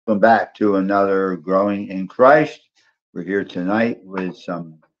welcome back to another Growing in Christ. We're here tonight with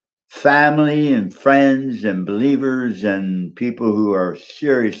some family and friends and believers and people who are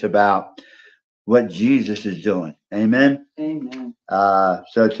serious about what Jesus is doing. Amen. Amen.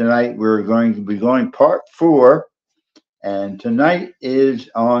 So tonight we're going to be going part 4, and tonight is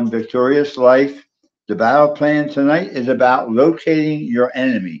on Victorious Life. The battle plan tonight is about locating your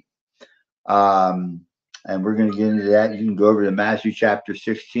enemy. Um, and we're going to get into that. You can go over to Matthew chapter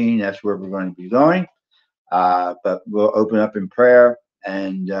 16. That's where we're going to be going. But we'll open up in prayer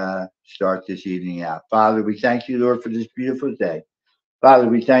and start this evening out. Father, we thank you, Lord, for this beautiful day. Father,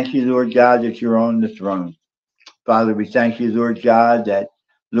 we thank you, Lord God, that you're on the throne. Father, we thank you, Lord God, that,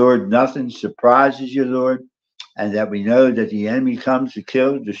 Lord, nothing surprises you, Lord, and that we know that the enemy comes to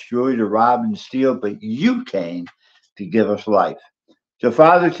kill, destroy, to rob, and steal, but you came to give us life. So,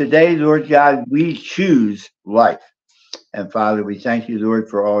 Father, today, Lord God, we choose life. And, Father, we thank you, Lord,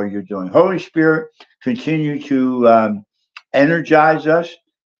 for all you're doing. Holy Spirit, continue to energize us,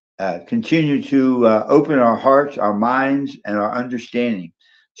 continue to open our hearts, our minds, and our understanding.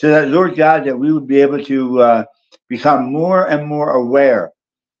 So that, Lord God, that we would be able to become more and more aware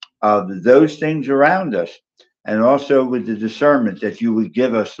of those things around us. And also with the discernment that you would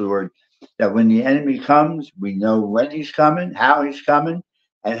give us, Lord, that when the enemy comes, we know when he's coming, and how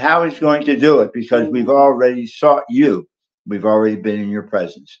he's going to do it, because we've already sought you. We've already been in your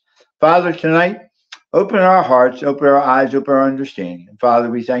presence. Father, tonight, open our hearts, open our eyes, open our understanding. And Father,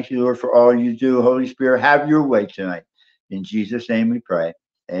 we thank you, Lord, for all you do. Holy Spirit, have your way tonight. In Jesus' name we pray.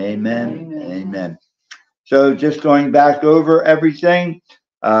 Amen. Amen. Amen. So just going back over everything,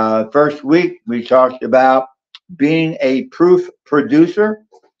 first week we talked about being a proof producer.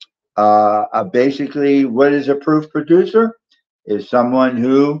 Basically, what is a proof producer? Is someone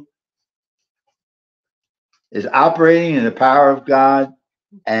who is operating in the power of God,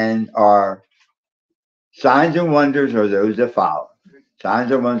 and our signs and wonders are those that follow.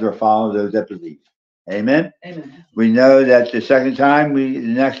 Signs and wonders are follow those that believe. Amen. Amen. We know that the second time,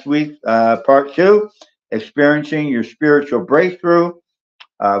 next week, part 2, experiencing your spiritual breakthrough.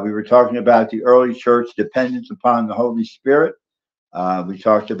 We were talking about the early church dependence upon the Holy Spirit. We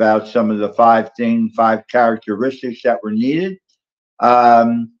talked about some of the 5 characteristics that were needed.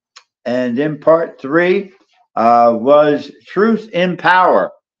 And then part 3 was truth in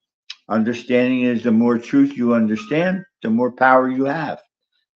power. Understanding is the more truth you understand, the more power you have.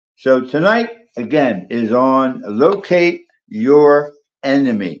 So tonight, again, is on locate your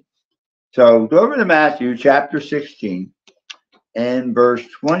enemy. So go over to Matthew chapter 16 and verse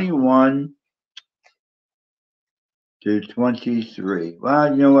 21 to 23.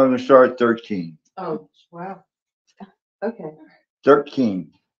 Well, you know what? I'm going to start at 13. Oh, wow. Okay.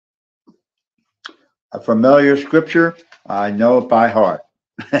 13. A familiar scripture. I know it by heart.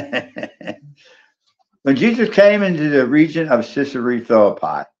 When Jesus came into the region of Caesarea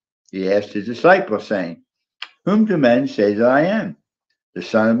Philippi, he asked his disciples, saying, "Whom do men say that I am, the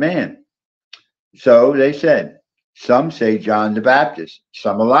Son of Man?" So they said, "Some say John the Baptist,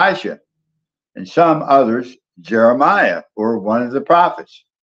 some Elijah, and some others Jeremiah or one of the prophets."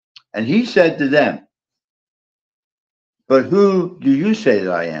 And he said to them, "But who do you say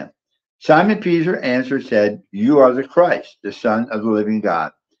that I am?" Simon Peter answered, said, "You are the Christ, the Son of the living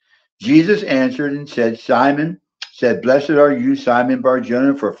God." Jesus answered and said, "Blessed are you, Simon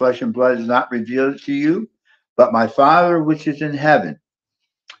Bar-Jonah, for flesh and blood has not revealed it to you, but my Father which is in heaven.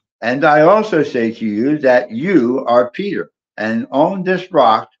 And I also say to you that you are Peter, and on this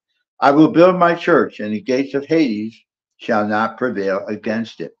rock I will build my church, and the gates of Hades shall not prevail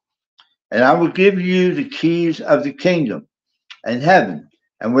against it. And I will give you the keys of the kingdom and heaven,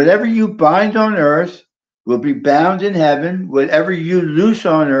 and whatever you bind on earth will be bound in heaven, whatever you loose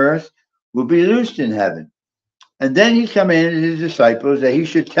on earth will be loosed in heaven." And then he commanded his disciples that he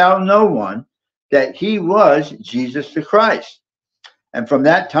should tell no one that he was Jesus the Christ. And from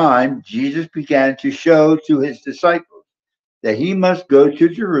that time, Jesus began to show to his disciples that he must go to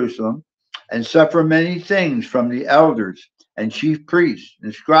Jerusalem and suffer many things from the elders and chief priests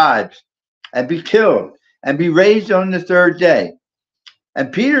and scribes, and be killed, and be raised on the 3rd day.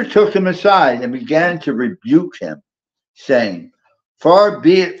 And Peter took him aside and began to rebuke him, saying, "Far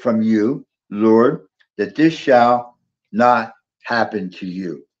be it from you, Lord, that this shall not happen to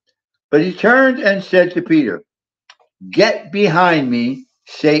you." But he turned and said to Peter, "Get behind me,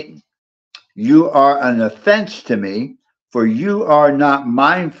 Satan. You are an offense to me, for you are not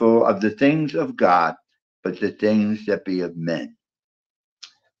mindful of the things of God, but the things that be of men."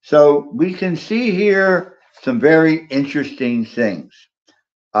 So we can see here some very interesting things.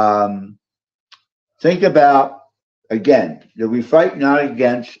 Think about Again, that we fight not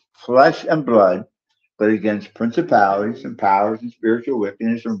against flesh and blood, but against principalities and powers and spiritual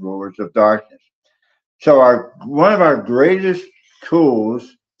wickedness and rulers of darkness. So our one of our greatest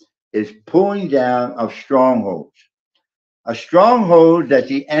tools is pulling down of strongholds. A stronghold that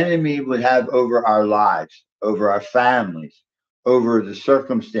the enemy would have over our lives, over our families, over the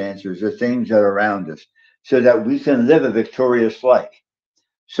circumstances, the things that are around us, so that we can live a victorious life.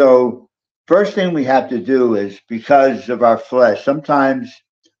 So, first thing we have to do is because of our flesh, sometimes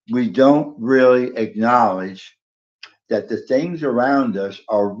we don't really acknowledge that the things around us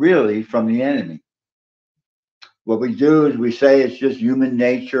are really from the enemy. What we do is we say it's just human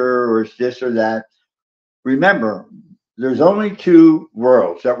nature or it's this or that. Remember, there's only two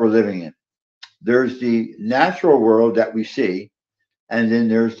worlds that we're living in. There's the natural world that we see, and then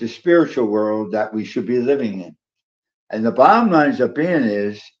there's the spiritual world that we should be living in. And the bottom line up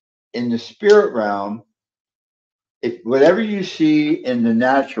is in the spirit realm, if whatever you see in the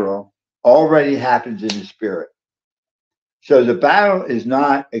natural already happens in the spirit. So the battle is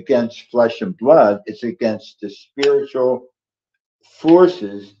not against flesh and blood, it's against the spiritual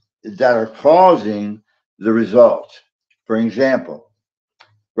forces that are causing the results. For example,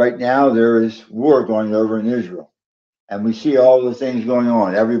 right now there is war going over in Israel, and we see all the things going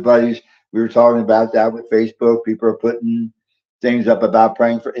on. We were talking about that with Facebook. People are putting things up about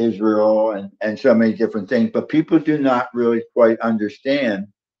praying for Israel and so many different things, but people do not really quite understand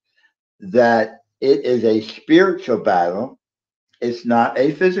that it is a spiritual battle. It's not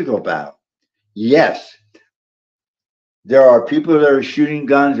a physical battle. Yes, there are people that are shooting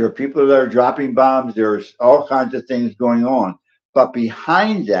guns, there are people that are dropping bombs, there's all kinds of things going on. But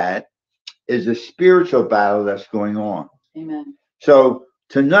behind that is a spiritual battle that's going on. Amen. So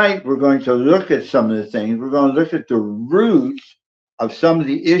tonight we're going to look at some of the things. We're going to look at the roots of some of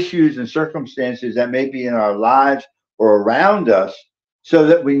the issues and circumstances that may be in our lives or around us so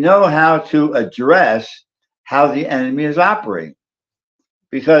that we know how to address how the enemy is operating.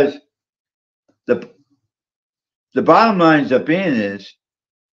 Because the bottom line is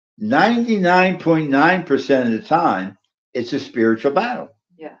 99.9% of the time, it's a spiritual battle.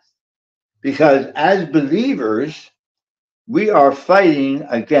 Yes. Because as believers, we are fighting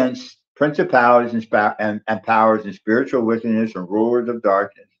against principalities and powers and spiritual wickedness and rulers of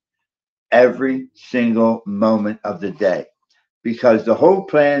darkness every single moment of the day. Because the whole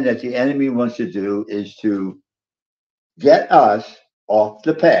plan that the enemy wants to do is to get us off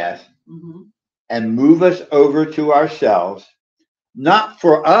the path and move us over to ourselves, not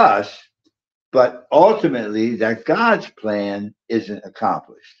for us, but ultimately that God's plan isn't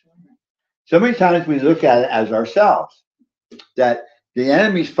accomplished. So many times we look at it as ourselves, that the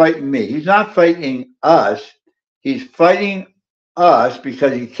enemy's fighting me. He's not fighting us. He's fighting us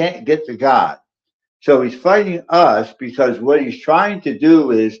because he can't get to God. So he's fighting us because what he's trying to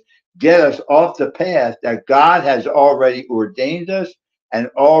do is get us off the path that God has already ordained us and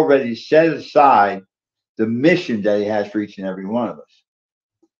already set aside the mission that he has for each and every one of us.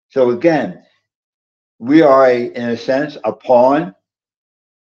 So again, we are, in a sense, a pawn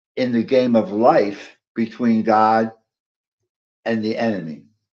in the game of life between God and the enemy.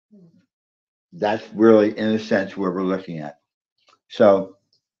 That's really, in a sense, where we're looking at. So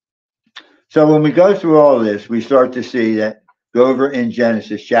when we go through all of this, we start to see that, go over in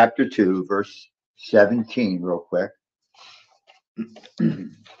Genesis chapter 2, verse 17, real quick.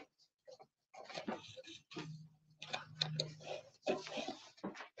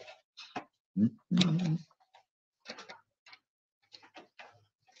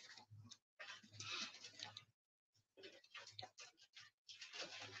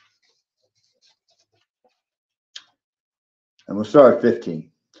 And we'll start at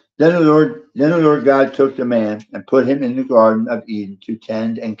 15. Then the Lord God took the man and put him in the Garden of Eden to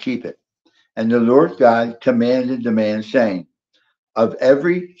tend and keep it. And the Lord God commanded the man, saying, of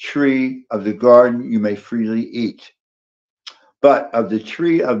every tree of the garden you may freely eat, but of the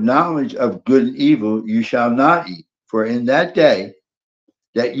tree of knowledge of good and evil you shall not eat. For in that day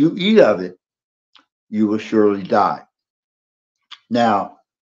that you eat of it, you will surely die. Now,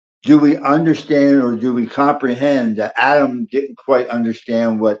 do we understand or do we comprehend that Adam didn't quite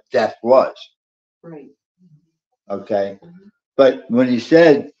understand what death was? Right. Okay. But when he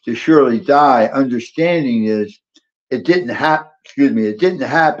said to surely die, understanding is it didn't happen. It didn't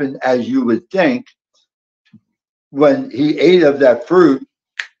happen as you would think. When he ate of that fruit,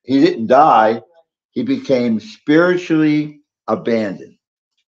 he didn't die. He became spiritually abandoned.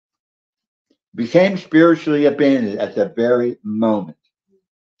 Became spiritually abandoned at the very moment.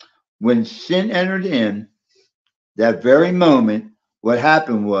 When sin entered in, that very moment, what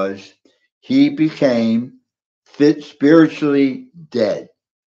happened was he became spiritually dead.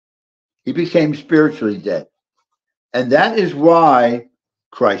 He became spiritually dead. And that is why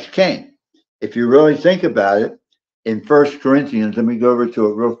Christ came. If you really think about it, in 1 Corinthians, let me go over to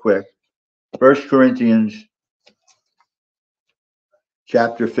it real quick. 1 Corinthians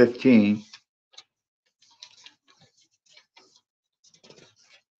chapter 15.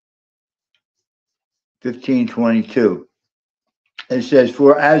 15:22. It says,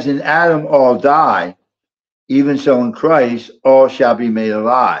 "For as in Adam all die, even so in Christ all shall be made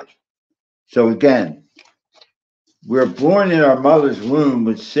alive." So again, we're born in our mother's womb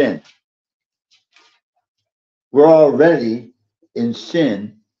with sin. We're already in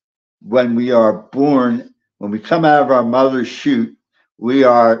sin when we are born. When we come out of our mother's chute, we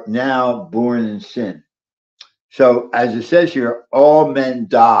are now born in sin. So as it says here, all men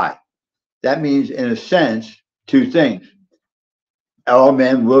die. That means, in a sense, two things. All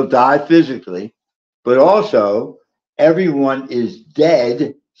men will die physically, but also everyone is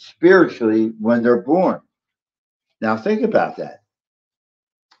dead spiritually when they're born. Now think about that.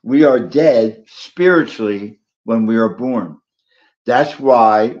 We are dead spiritually when we are born. That's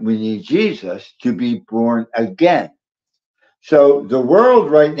why we need Jesus to be born again. So the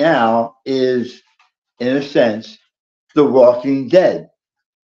world right now is, in a sense, the walking dead.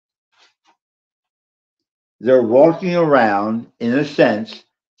 They're walking around, in a sense,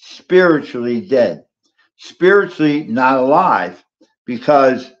 spiritually dead. Spiritually not alive,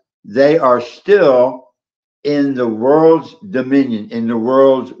 because they are still in the world's dominion, in the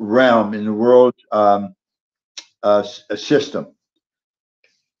world's realm, in the world's system.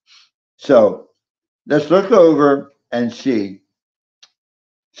 So let's look over and see.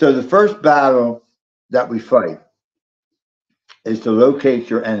 So the first battle that we fight is to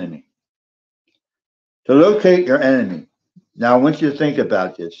locate your enemy. To locate your enemy. Now I want you to think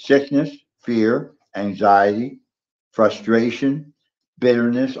about this: sickness, fear, anxiety, frustration,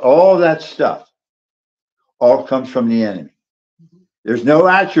 bitterness, all that stuff all comes from the enemy. There's no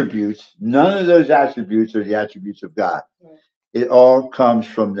attributes. None of those attributes are the attributes of God. Right. It all comes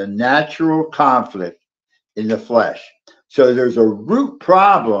from the natural conflict in the flesh. So there's a root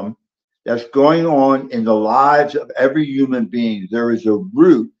problem that's going on in the lives of every human being. There is a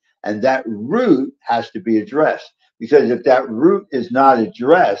root, and that root has to be addressed. Because if that root is not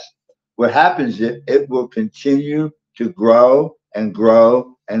addressed, what happens is it will continue to grow and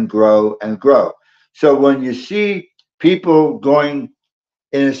grow and grow and grow. So when you see people going,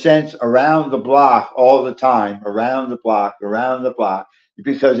 in a sense, around the block all the time, around the block,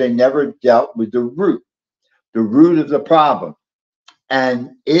 because they never dealt with the root of the problem.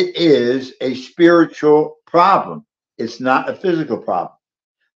 And it is a spiritual problem. It's not a physical problem.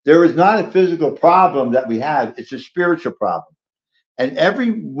 There is not a physical problem that we have. It's a spiritual problem. And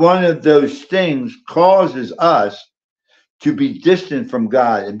every one of those things causes us to be distant from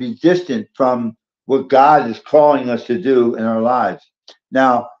God and be distant from what God is calling us to do in our lives.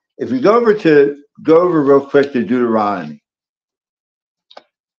 Now, if we go over real quick to Deuteronomy.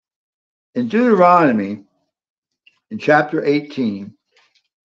 In Deuteronomy, in chapter 18,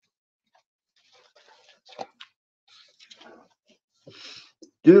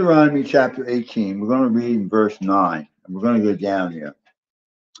 Deuteronomy chapter 18, we're going to read in verse 9, and we're going to go down here.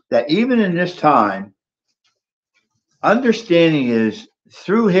 That even in this time, understanding is,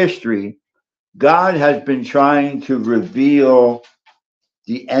 through history, God has been trying to reveal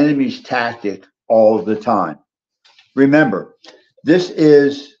the enemy's tactic all the time. Remember, this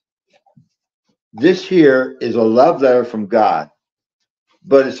here is a love letter from God,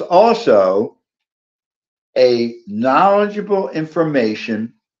 but it's also a knowledgeable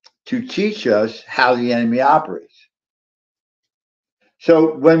information to teach us how the enemy operates.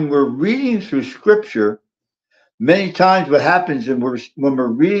 So when we're reading through scripture, many times what happens when we're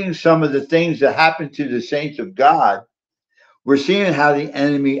reading some of the things that happen to the saints of God, we're seeing how the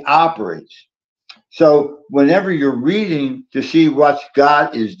enemy operates. So whenever you're reading to see what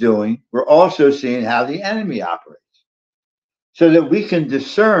God is doing, we're also seeing how the enemy operates, so that we can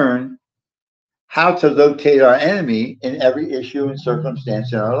discern how to locate our enemy in every issue and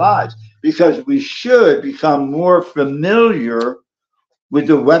circumstance in our lives, because we should become more familiar with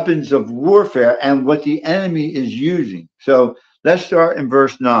the weapons of warfare and what the enemy is using. So let's start in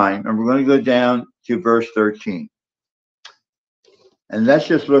verse 9, and we're going to go down to verse 13. And let's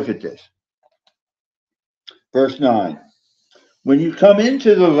just look at this. Verse 9. When you come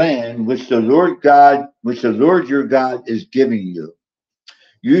into the land which the Lord your God is giving you,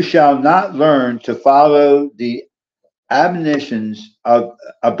 you shall not learn to follow the abominations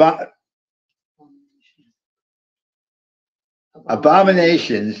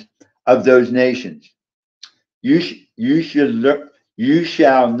of those nations, You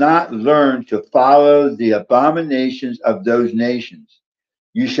shall not learn to follow the abominations of those nations.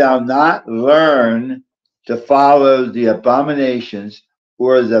 You shall not learn to follow the abominations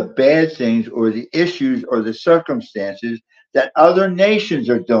or the bad things or the issues or the circumstances that other nations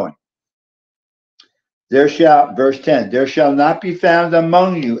are doing. Verse 10, there shall not be found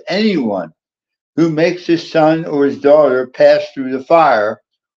among you anyone who makes his son or his daughter pass through the fire,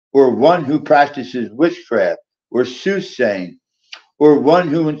 or one who practices witchcraft or soothsaying, or one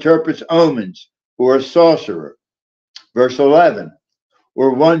who interprets omens, or a sorcerer. Verse 11,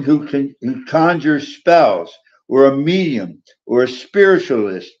 or one who conjures spells, or a medium, or a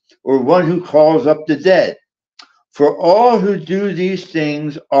spiritualist, or one who calls up the dead. For all who do these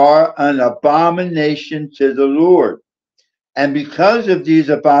things are an abomination to the Lord. And because of these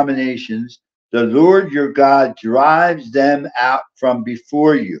abominations, the Lord your God drives them out from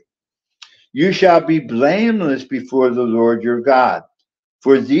before you. You shall be blameless before the Lord your God.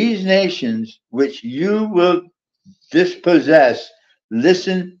 For these nations which you will dispossess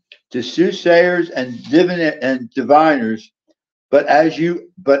listen to soothsayers and diviners, but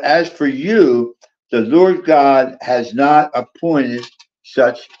as for you, the Lord God has not appointed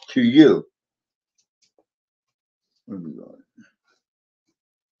such to you.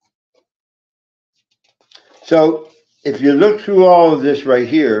 So if you look through all of this right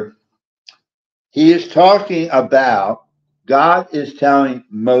here, he is talking about, God is telling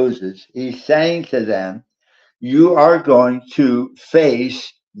Moses, he's saying to them, you are going to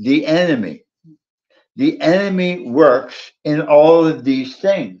face the enemy. The enemy works in all of these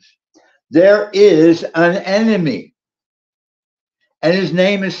things. There is an enemy, and his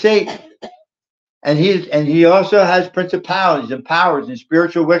name is Satan. And he also has principalities and powers and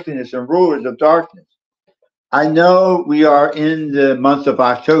spiritual wickedness and rulers of darkness. I know we are in the month of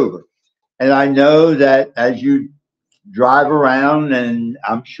October, and I know that as you drive around, and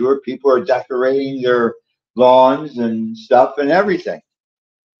I'm sure people are decorating their lawns and stuff and everything.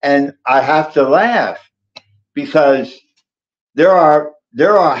 And I have to laugh because there are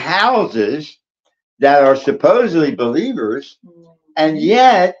houses that are supposedly believers, and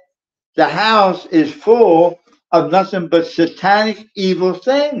yet the house is full of nothing but satanic evil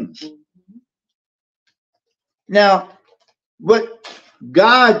things. Now, what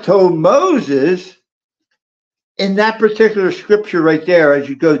God told Moses in that particular scripture right there, as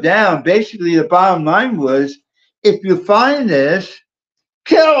you go down, basically the bottom line was, if you find this,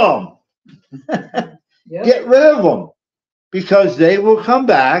 kill them. Yep. Get rid of them, because they will come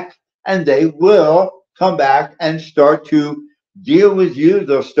back, and they will come back and start to deal with you.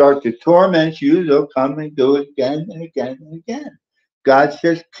 They'll start to torment you. They'll come and do it again and again and again. God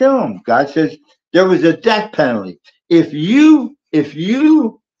says, kill them. God says there was a death penalty. If you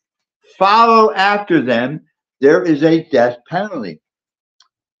follow after them, there is a death penalty.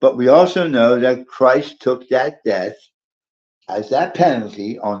 But we also know that Christ took that death as that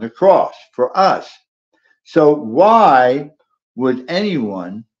penalty on the cross for us. So why would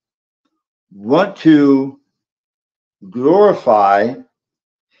anyone want to glorify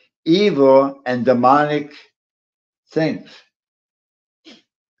evil and demonic things?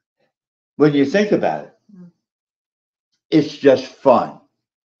 When you think about it, it's just fun.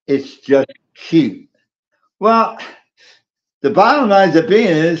 It's just cute. Well, the bottom line of being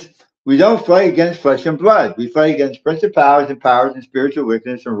is, we don't fight against flesh and blood. We fight against principalities and powers and spiritual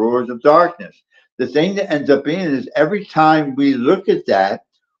wickedness and rulers of darkness. The thing that ends up being is, every time we look at that,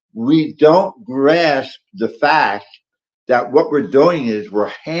 we don't grasp the fact that what we're doing is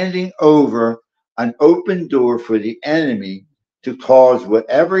we're handing over an open door for the enemy to cause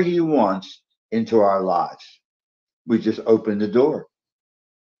whatever he wants into our lives. We just open the door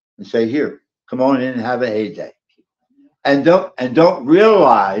and say, here, come on in and have a heyday. And don't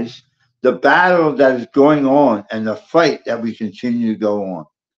realize the battle that is going on and the fight that we continue to go on.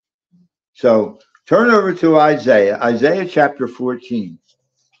 So turn over to Isaiah chapter 14.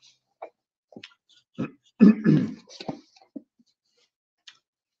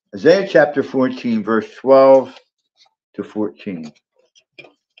 Isaiah chapter 14, verse 12 to 14.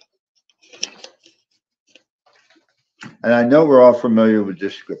 And I know we're all familiar with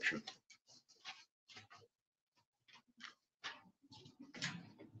this scripture.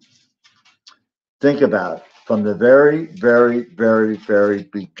 Think about it. From the very, very, very, very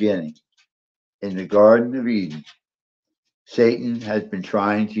beginning in the Garden of Eden, Satan has been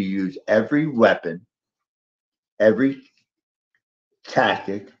trying to use every weapon, every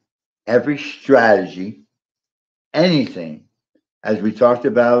tactic, every strategy, anything, as we talked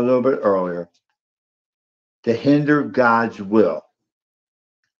about a little bit earlier, to hinder God's will,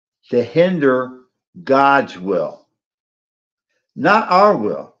 to hinder God's will, not our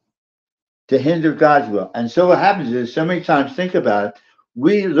will, to hinder God's will. And so what happens is, so many times, think about it,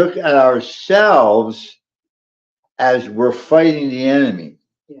 we look at ourselves as we're fighting the enemy.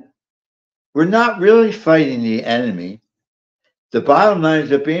 Yeah. We're not really fighting the enemy. The bottom line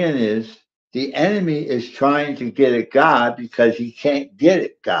ends up being is the enemy is trying to get at God because he can't get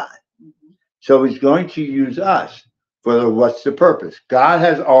at God. Mhm. So he's going to use us for what's the purpose? God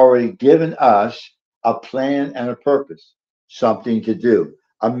has already given us a plan and a purpose, something to do,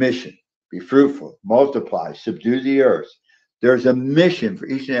 a mission. Be fruitful, multiply, subdue the earth. There's a mission for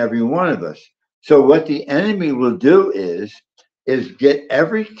each and every one of us. So what the enemy will do is get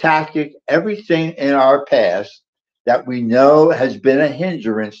every tactic, everything in our past that we know has been a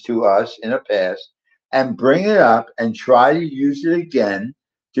hindrance to us in the past, and bring it up and try to use it again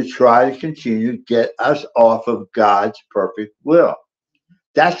to try to continue to get us off of God's perfect will.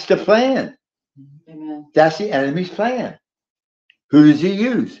 That's the plan. Amen. That's the enemy's plan. Who does he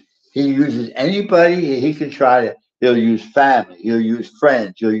use? He uses anybody he can try to. He'll use family. He'll use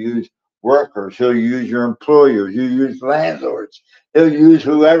friends. He'll use workers. He'll use your employers. He'll use landlords. He'll use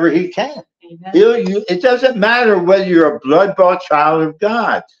whoever he can. Amen. He'll use, it doesn't matter whether you're a blood-bought child of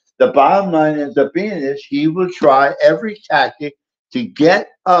God. The bottom line ends up being is he will try every tactic to get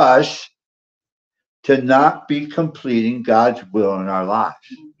us to not be completing God's will in our lives.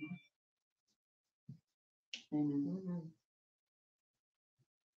 Amen.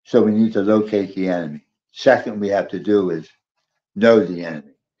 So we need to locate the enemy. Second, we have to do is know the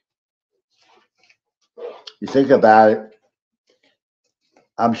enemy. You think about it,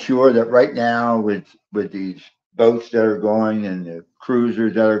 I'm sure that right now with these boats that are going and the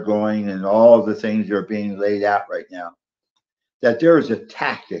cruisers that are going and all the things that are being laid out right now, that there is a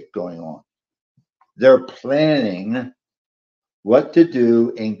tactic going on. They're planning what to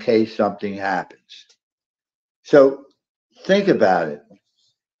do in case something happens. So think about it.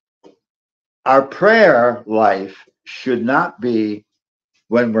 Our prayer life should not be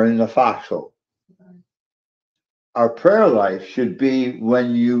when we're in the foxhole. Our prayer life should be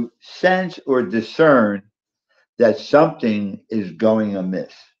when you sense or discern that something is going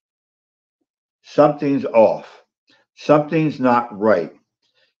amiss. Something's off. Something's not right.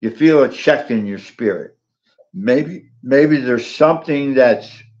 You feel a check in your spirit. Maybe there's something that's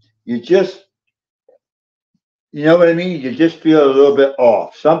you know what I mean? You just feel a little bit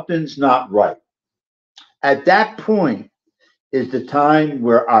off. Something's not right. At that point is the time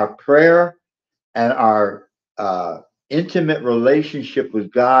where our prayer and our intimate relationship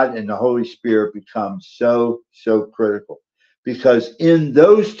with God and the Holy Spirit becomes so critical. Because in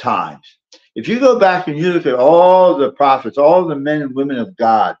those times, if you go back and you look at all the prophets, all the men and women of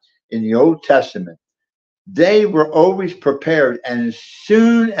God in the Old Testament, they were always prepared. And as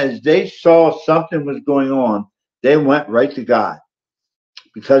soon as they saw something was going on, they went right to God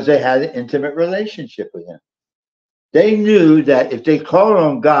because they had an intimate relationship with him. They knew that if they called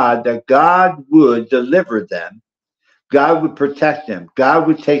on God, that God would deliver them. God would protect them. God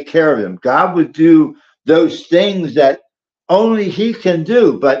would take care of them. God would do those things that only he can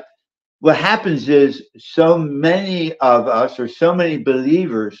do. But what happens is so many of us or so many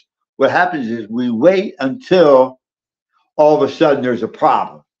believers, what happens is we wait until all of a sudden there's a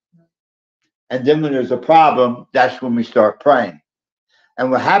problem. And then when there's a problem, that's when we start praying.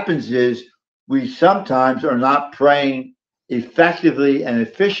 And what happens is we sometimes are not praying effectively and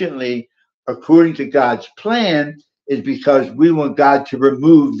efficiently according to God's plan, is because we want God to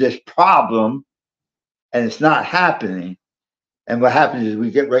remove this problem and it's not happening. And what happens is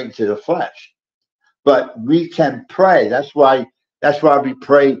we get right into the flesh. But we can pray. That's why we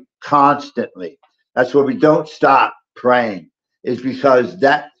pray constantly. That's why we don't stop praying. It's because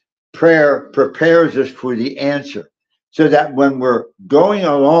that prayer prepares us for the answer. So that when we're going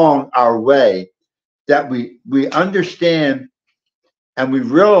along our way, that we understand and we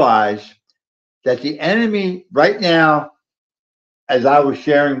realize that the enemy right now, as I was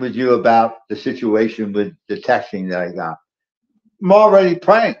sharing with you about the situation with the texting that I got, I'm already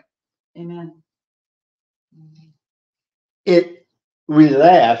praying. Amen. We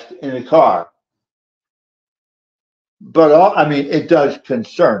laughed in the car, but it does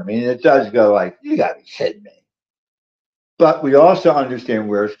concern me, and it does go like, you got to be kidding me. But we also understand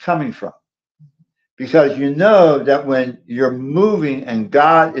where it's coming from. Because you know that when you're moving and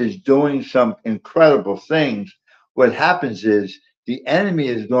God is doing some incredible things, what happens is the enemy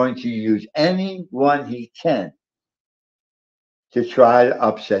is going to use anyone he can to try to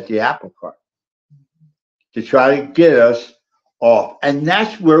upset the apple cart, to try to get us off. And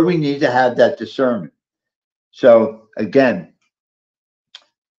that's where we need to have that discernment. So again,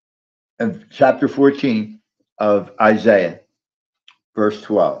 of chapter 14 of Isaiah, verse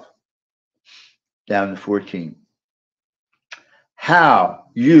 12, down to 14. How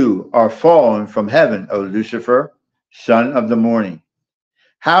you are fallen from heaven, O Lucifer, son of the morning.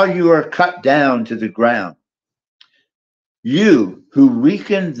 How you are cut down to the ground. You who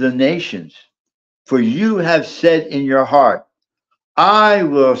weakened the nations, for you have said in your heart, I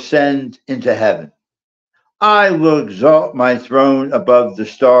will ascend into heaven. I will exalt my throne above the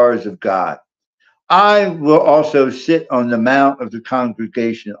stars of God. I will also sit on the mount of the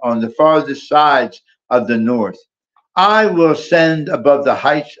congregation on the farthest sides of the north. I will ascend above the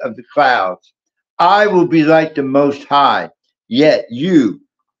heights of the clouds. I will be like the Most High, yet you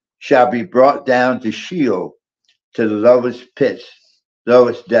shall be brought down to Sheol, to the lowest pits,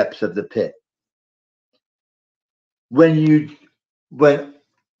 lowest depths of the pit. When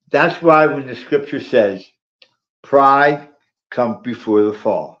that's why when the scripture says, pride comes before the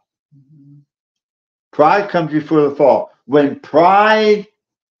fall. Pride comes before the fall. When pride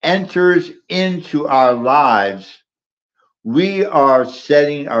enters into our lives, we are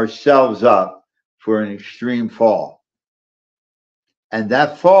setting ourselves up for an extreme fall. And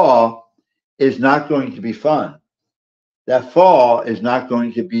that fall is not going to be fun. That fall is not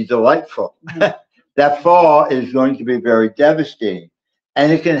going to be delightful. That fall is going to be very devastating.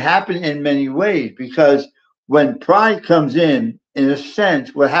 And it can happen in many ways, because when pride comes in a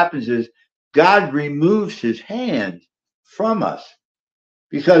sense, what happens is God removes his hand from us,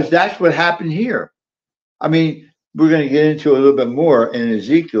 because that's what happened here. I mean, we're going to get into a little bit more in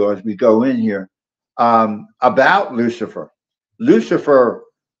Ezekiel as we go in here about Lucifer. Lucifer,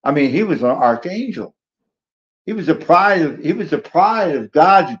 I mean, he was an archangel. He was the pride of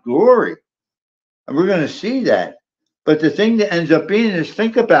God's glory. And we're going to see that. But the thing that ends up being is,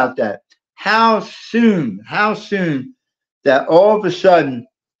 think about that. How soon that all of a sudden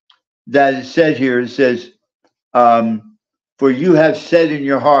that it said here, it says, for you have said in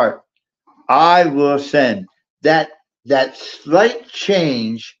your heart, I will ascend. That slight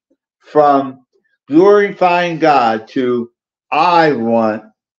change from glorifying God to I want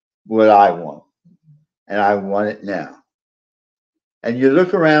what I want, and I want it now. And you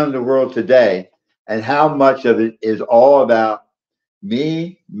look around the world today, and how much of it is all about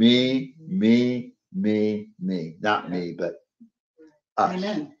me. Not me, but us.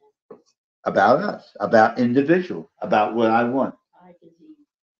 Amen. About us, about individual, about what I want.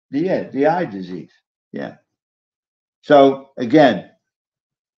 The eye disease. Yeah. So again,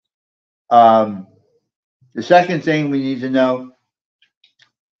 the second thing we need to know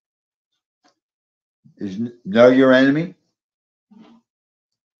is know your enemy,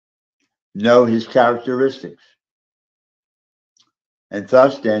 know his characteristics, and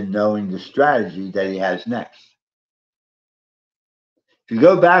thus then knowing the strategy that he has next. If you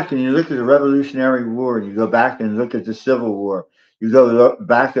go back and you look at the Revolutionary War, and you go back and look at the Civil War, you go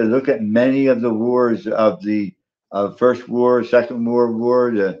back and look at many of the wars of the First War, Second World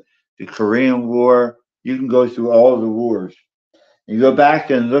War, the Korean War. You can go through all of the wars. You go back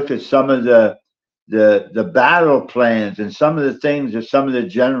and look at some of the battle plans and some of the things that some of the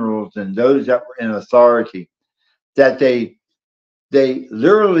generals and those that were in authority, that they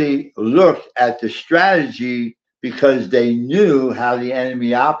literally looked at the strategy because they knew how the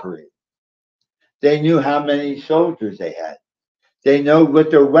enemy operated. They knew how many soldiers they had. They know what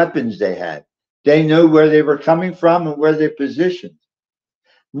their weapons they had. They know where they were coming from and where they're positioned.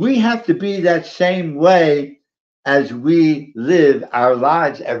 We have to be that same way as we live our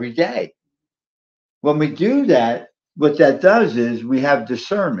lives every day. When we do that, what that does is we have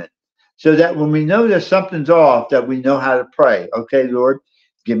discernment, so that when we know that something's off, that we know how to pray. Okay, Lord,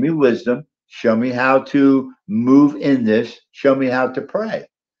 give me wisdom. Show me how to move in this. Show me how to pray.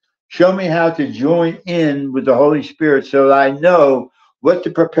 Show me how to join in with the Holy Spirit so that I know what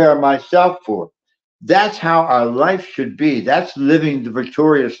to prepare myself for. That's how our life should be. That's living the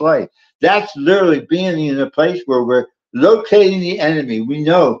victorious life. That's literally being in a place where we're locating the enemy. We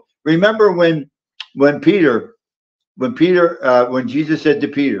know. Remember when Jesus said to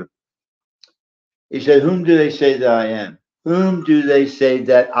Peter, he said, whom do they say that I am? Whom do they say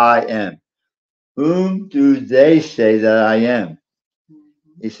that I am? Whom do they say that I am?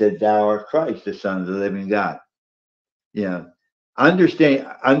 He said, thou art Christ, the Son of the living God. You know, understand.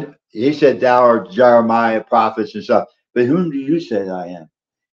 He said, thou art Jeremiah, prophets and stuff. But whom do you say that I am?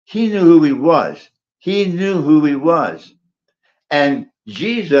 He knew who he was. He knew who he was. And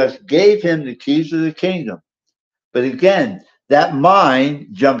Jesus gave him the keys of the kingdom. But again, that mind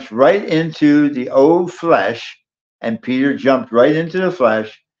jumps right into the old flesh, and Peter jumped right into the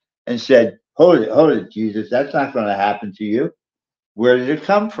flesh and said, hold it, Jesus, that's not going to happen to you. Where did it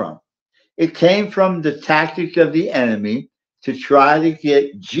come from? It came from the tactics of the enemy to try to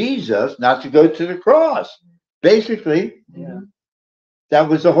get Jesus not to go to the cross. Basically, Yeah. that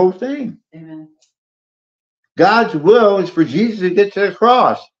was the whole thing. Amen. God's will is for Jesus to get to the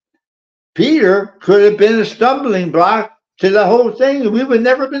cross. Peter could have been a stumbling block to the whole thing, and we would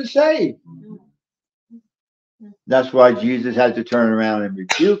never been saved. That's why Jesus had to turn around and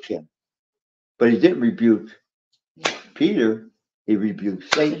rebuke him. But he didn't rebuke Peter, he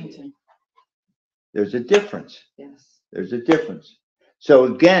rebuked Satan. Satan. There's a difference. Yes. There's a difference. So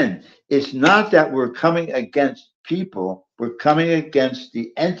again, it's not that we're coming against people, we're coming against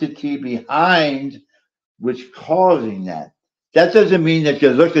the entity behind which causing that. That doesn't mean that you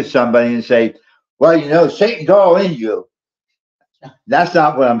look at somebody and say, well, you know, Satan's all in you. That's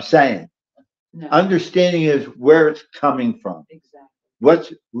not what I'm saying. No. Understanding is where it's coming from.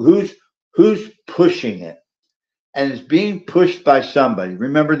 Exactly. Who's pushing it? And it's being pushed by somebody.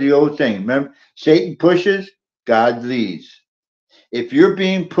 Remember the old thing. Remember, Satan pushes, God leads. If you're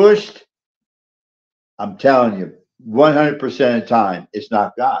being pushed, I'm telling you, 100% of the time, it's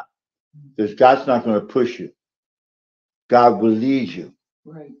not God. Because God's not going to push you. God will lead you.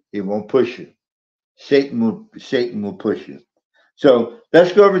 Right. He won't push you. Satan will push you. So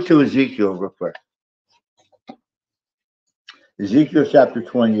let's go over to Ezekiel real quick. Ezekiel chapter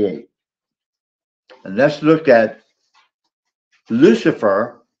 28. And let's look at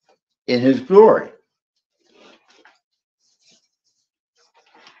Lucifer in his glory.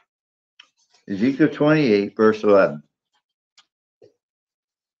 Ezekiel 28, verse 11.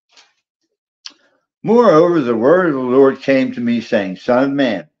 Moreover, the word of the Lord came to me, saying, Son of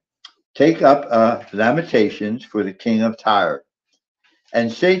man, take up lamentations for the king of Tyre,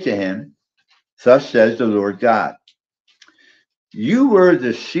 and say to him, Thus says the Lord God, you were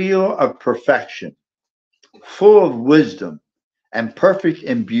the seal of perfection, full of wisdom, and perfect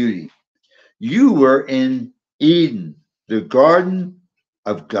in beauty. You were in Eden, the garden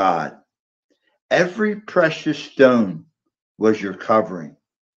of God. Every precious stone was your covering,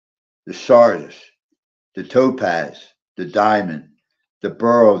 the sardius, the topaz, the diamond, the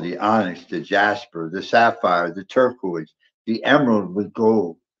beryl, the onyx, the jasper, the sapphire, the turquoise, the emerald with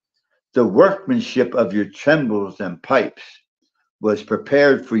gold. The workmanship of your timbrels and pipes was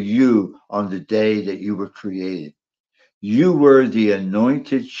prepared for you on the day that you were created. You were the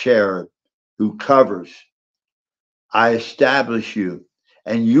anointed cherub who covers. I establish you,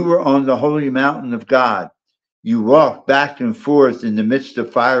 and you were on the holy mountain of God. You walked back and forth in the midst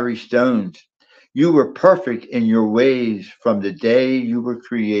of fiery stones. You were perfect in your ways from the day you were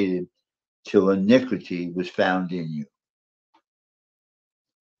created till iniquity was found in you.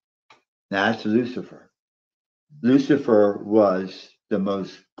 Now that's Lucifer. Lucifer was the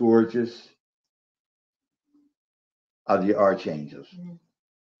most gorgeous of the archangels.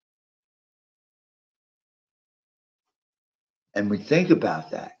 And we think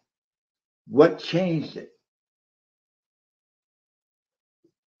about that. What changed it?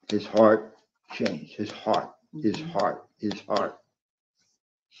 His heart changed. His heart.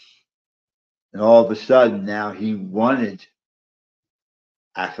 And all of a sudden now he wanted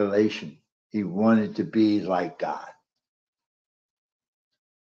accolation. He wanted to be like God.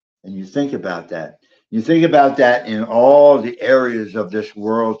 And you think about that. You think about that in all the areas of this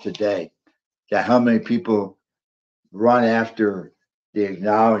world today. That how many people run after the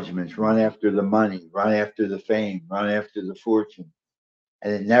acknowledgments, run after the money, run after the fame, run after the fortune.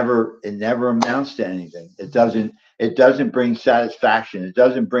 And it never amounts to anything. It doesn't bring satisfaction. It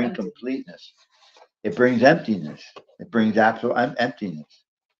doesn't bring completeness. It brings emptiness. It brings absolute emptiness.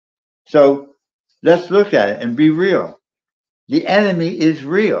 So let's look at it and be real. The enemy is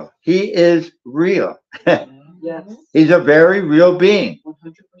real. He is real. Yes. He's a very real being.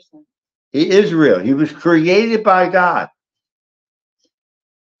 100%. He is real. He was created by God.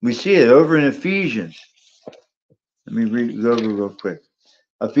 We see it over in Ephesians. Let me go over real quick.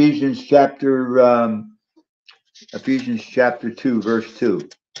 Ephesians chapter 2, verse 2.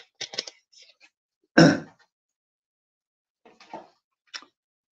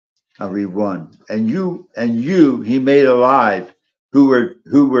 I'll read 1. And you he made alive who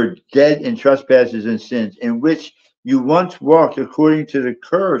were dead in trespasses and sins, in which you once walked according to the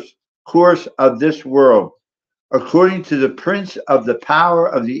course of this world, according to the prince of the power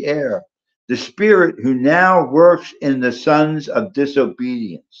of the air, the spirit who now works in the sons of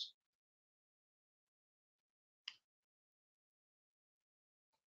disobedience.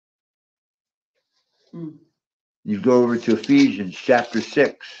 You go over to Ephesians chapter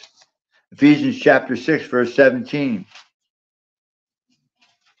 6. Ephesians chapter 6, verse 17.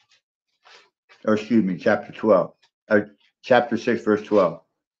 Or excuse me, chapter 12. Chapter 6, verse 12.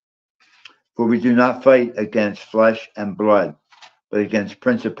 For we do not fight against flesh and blood, but against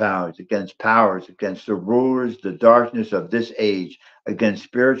principalities, against powers, against the rulers, the darkness of this age, against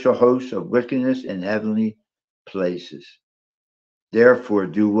spiritual hosts of wickedness in heavenly places. Therefore,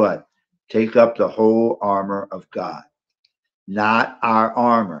 do what? Take up the whole armor of God. Not our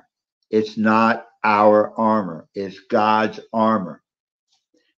armor. It's not our armor. It's God's armor.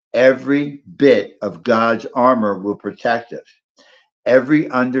 Every bit of God's armor will protect us. Every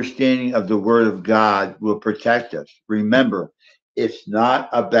understanding of the word of God will protect us. Remember, it's not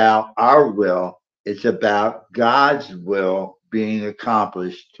about our will. It's about God's will being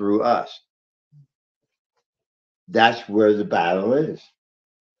accomplished through us. That's where the battle is.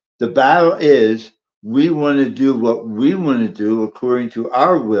 The battle is we want to do what we want to do according to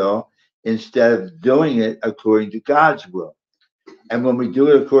our will instead of doing it according to God's will. And when we do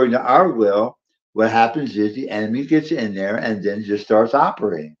it according to our will, what happens is the enemy gets in there and then just starts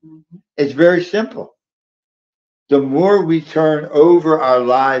operating. Mm-hmm. It's very simple. The more we turn over our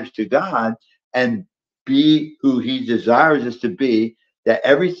lives to God and be who he desires us to be, that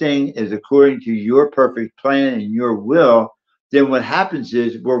everything is according to your perfect plan and your will, then what happens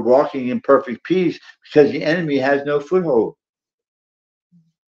is we're walking in perfect peace because the enemy has no foothold.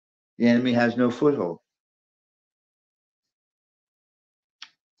 The enemy has no foothold.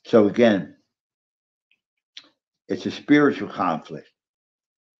 So again, it's a spiritual conflict.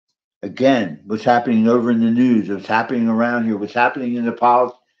 Again, what's happening over in the news, what's happening around here, what's happening in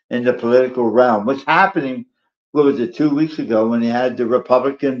the political realm, what's happening, what was it, 2 weeks ago when they had the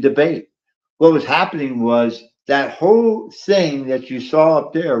Republican debate? What was happening was that whole thing that you saw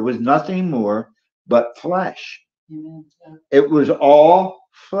up there was nothing more but flesh. Amen. It was all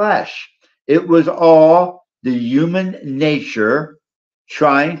flesh. It was all the human nature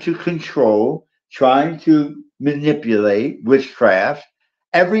trying to control, trying to manipulate, witchcraft.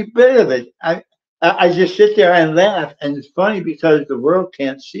 Every bit of it. I just sit there and laugh, and it's funny because the world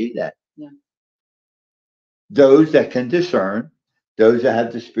can't see that. Yeah. Those that can discern, those that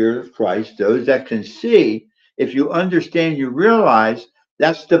have the Spirit of Christ, those that can see, if you understand, you realize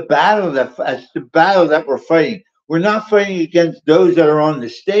that's the battle that we're fighting. We're not fighting against those that are on the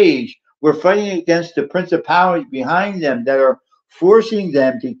stage. We're fighting against the principality behind them that are forcing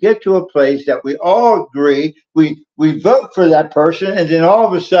them to get to a place that we all agree, we vote for that person, and then all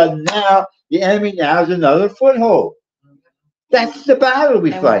of a sudden now the enemy now has another foothold. That's the battle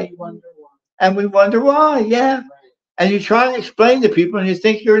we fight. And we wonder why, yeah. Right. And you try to explain to people and you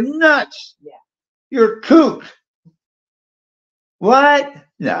think you're nuts. Yeah. You're a kook. What?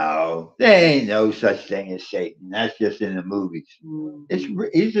 No, there ain't no such thing as Satan. That's just in the movies. Mm-hmm.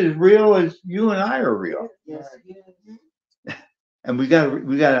 He's as real as you and I are real. Yes. And we got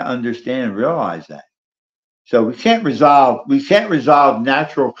to understand and realize that. So we can't resolve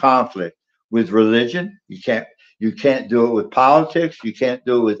natural conflict with religion. You can't do it with politics. You can't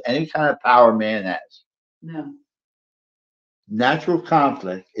do it with any kind of power man has. No. Natural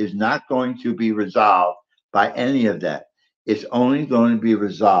conflict is not going to be resolved by any of that. It's only going to be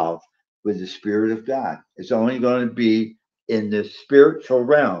resolved with the Spirit of God. It's only going to be in the spiritual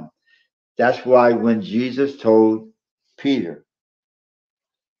realm. That's why when Jesus told Peter,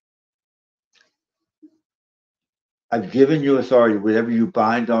 I've given you authority. Whatever you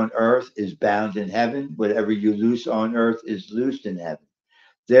bind on earth is bound in heaven. Whatever you loose on earth is loosed in heaven.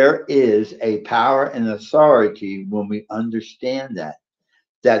 There is a power and authority when we understand that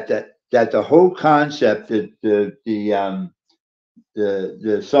the whole concept, the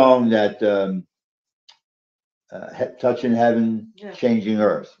song that touching heaven, yes. Changing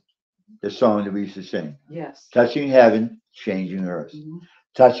earth, the song that we used to sing. Yes. Touching heaven, changing earth. Mm-hmm.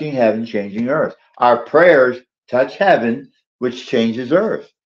 Touching heaven, changing earth. Our prayers touch heaven, which changes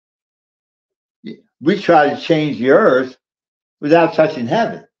earth. We try to change the earth without touching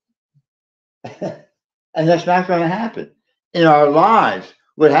heaven. And that's not going to happen. In our lives,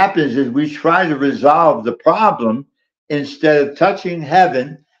 what happens is we try to resolve the problem instead of touching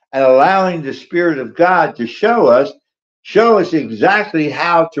heaven and allowing the Spirit of God to show us exactly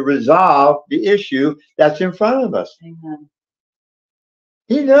how to resolve the issue that's in front of us. Amen.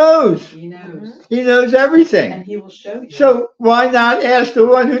 He knows. He knows. He knows everything. And he will show you. So why not ask the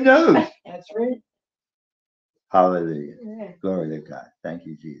one who knows? That's right. Hallelujah. Yeah. Glory to God. Thank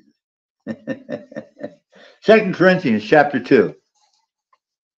you, Jesus. 2 Corinthians chapter 2.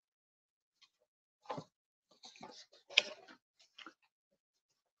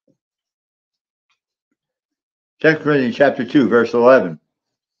 Second Corinthians chapter 2, verse 11.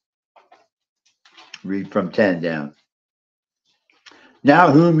 Read from 10 down.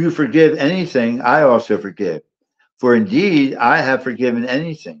 Now whom you forgive anything, I also forgive. For indeed, I have forgiven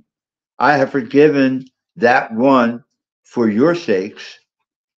anything. I have forgiven that one for your sakes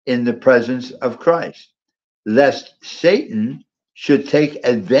in the presence of Christ, lest Satan should take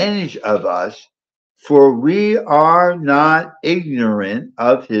advantage of us, for we are not ignorant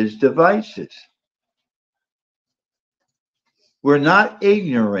of his devices. We're not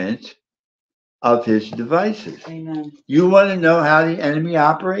ignorant of his devices. Amen. You want to know how the enemy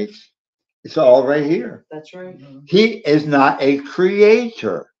operates? It's all right here. That's right. He is not a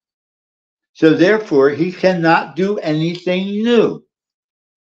creator. So therefore, he cannot do anything new.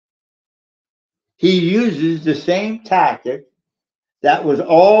 He uses the same tactic that was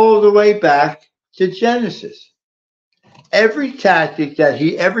all the way back to Genesis. Every tactic that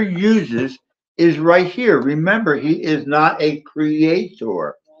he ever uses is right here. Remember, he is not a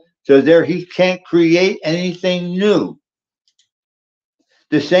creator. So there he can't create anything new.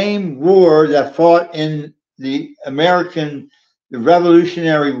 The same war that fought in the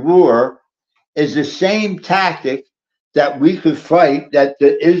Revolutionary War is the same tactic that we could fight, that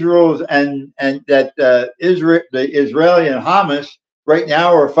the Israel's and that the Israeli and Hamas right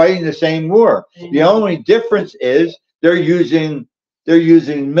now are fighting the same war. The only difference is they're using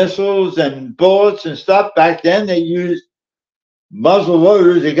missiles and bullets and stuff. Back then they used muzzle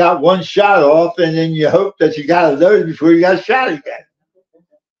loaders. They got one shot off, and then you hope that you got a load before you got shot again.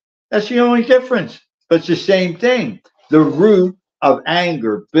 That's the only difference. But it's the same thing. The root of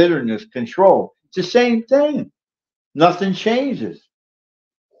anger, bitterness, control. It's the same thing. Nothing changes.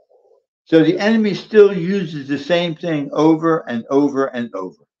 So the enemy still uses the same thing over and over and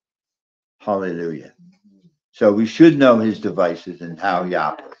over. Hallelujah. So we should know his devices and how he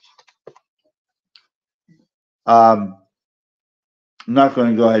operates. I'm not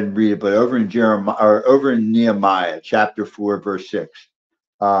going to go ahead and read it, but over in over in Nehemiah chapter 4, verse 6.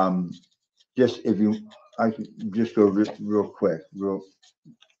 Just if you, I can just go real quick.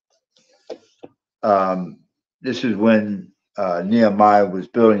 This is when Nehemiah was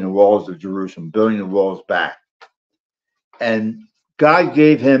building the walls of Jerusalem, building the walls back, and God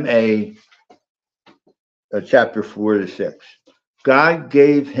gave him a chapter 4 to 6. God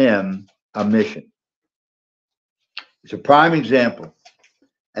gave him a mission. It's a prime example.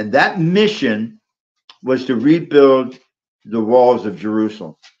 And that mission was to rebuild the walls of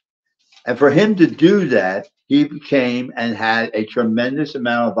Jerusalem. And for him to do that, he came and had a tremendous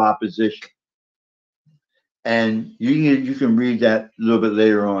amount of opposition. And you can read that a little bit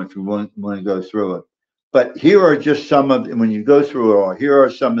later on if you want to go through it. But here are just some of, when you go through it all, here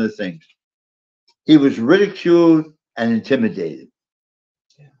are some of the things. He was ridiculed and intimidated.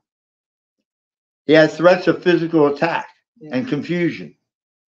 Yeah. He had threats of physical attack and confusion,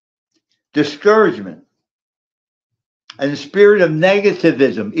 discouragement, and the spirit of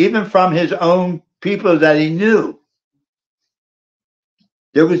negativism, even from his own people that he knew.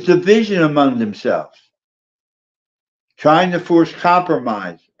 There was division among themselves, trying to force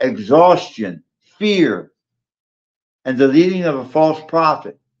compromise, exhaustion, fear, and the leading of a false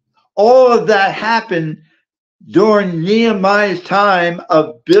prophet. All of that happened during Nehemiah's time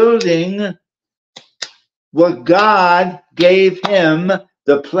of building what God gave him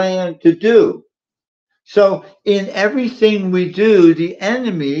the plan to do. So in everything we do, the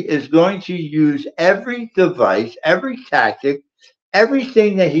enemy is going to use every device, every tactic,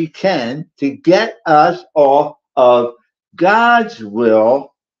 everything that he can to get us off of God's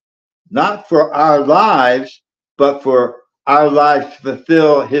will, not for our lives, but for our lives to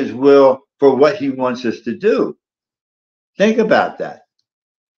fulfill his will for what he wants us to do. Think about that.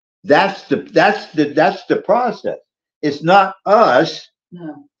 That's the process. It's not us.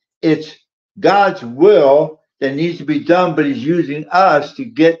 No. It's God's will that needs to be done, but he's using us to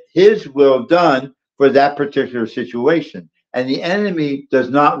get his will done for that particular situation. And the enemy does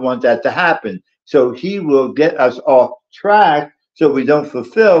not want that to happen. So he will get us off track so we don't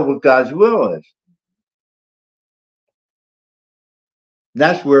fulfill what God's will is.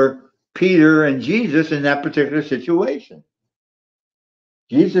 That's where Peter and Jesus in that particular situation.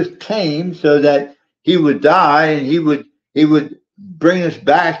 Jesus came so that he would die and he would bring us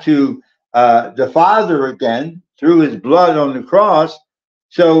back to the Father again through his blood on the cross.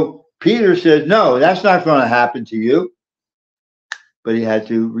 So Peter said, no, that's not going to happen to you. But he had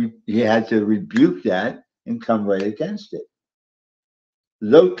to rebuke that and come right against it.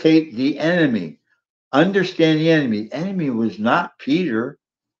 Locate the enemy. Understand the enemy. The enemy was not Peter.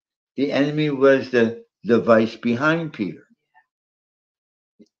 The enemy was the device behind Peter.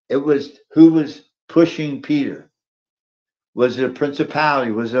 It was who was pushing Peter. Was it a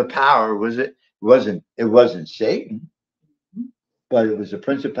principality? Was it a power? It wasn't Satan, but it was a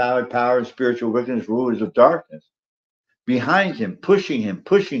principality, power, and spiritual wickedness, rulers of darkness. behind him, pushing him,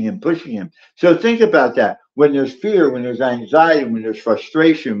 pushing him, pushing him. So think about that. When there's fear, when there's anxiety, when there's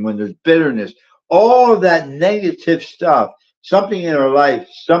frustration, when there's bitterness, all of that negative stuff, something in our life,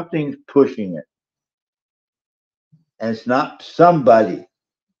 something's pushing it. And it's not somebody.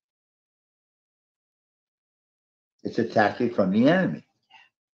 It's a tactic from the enemy.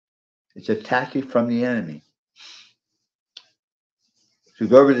 It's a tactic from the enemy. So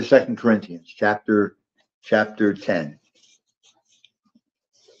go over to 2 Corinthians chapter 10.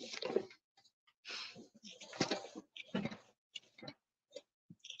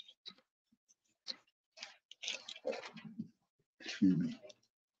 Excuse me.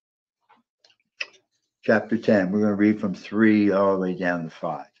 Chapter 10. We're going to read from 3 all the way down to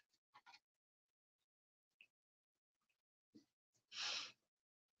 5.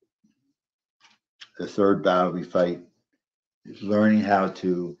 The third battle we fight is learning how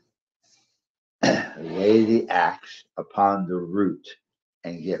to lay the axe upon the root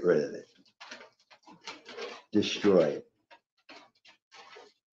and get rid of it. Destroy it.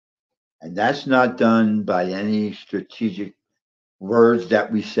 And that's not done by any strategic words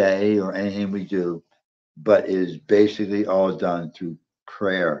that we say or anything we do, but is basically all done through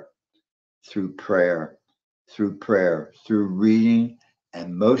prayer, through reading,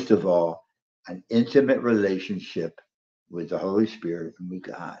 and most of all, an intimate relationship with the Holy Spirit and with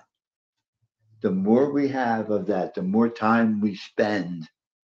God. The more we have of that, the more time we spend.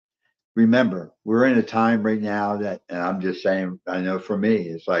 Remember, we're in a time right now that, and I'm just saying, I know for me,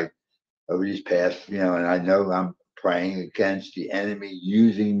 it's like over these past, and I know I'm praying against the enemy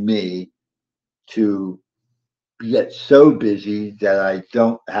using me to get so busy that I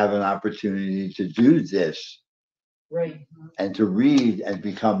don't have an opportunity to do this. Right. And to read and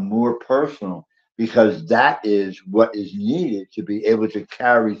become more personal, because that is what is needed to be able to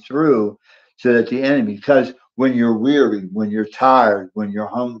carry through, so that the enemy, because when you're weary, when you're tired, when you're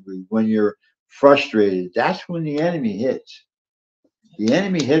hungry, when you're frustrated, that's when the enemy hits. The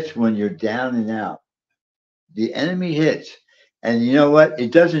enemy hits when you're down and out. The enemy hits. And you know what?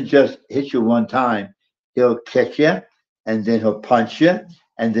 It doesn't just hit you one time. He'll kick you, and then he'll punch you,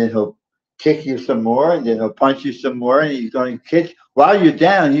 and then he'll kick you some more, and then he'll punch you some more, and he's going to kick. While you're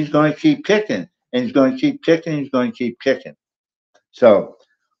down, he's going to keep kicking, and he's going to keep kicking, he's going to keep kicking. So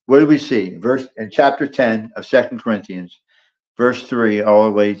what do we see? Verse in chapter 10 of 2 Corinthians, verse 3, all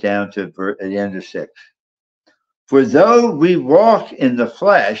the way down to the end of 6. For though we walk in the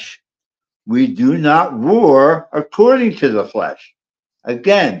flesh, we do not war according to the flesh.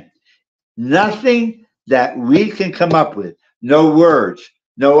 Again, nothing that we can come up with, no words,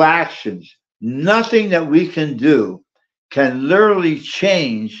 no actions, nothing that we can do can literally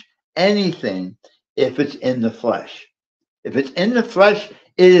change anything if it's in the flesh. If it's in the flesh,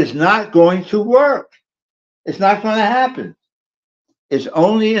 it is not going to work. It's not going to happen. It's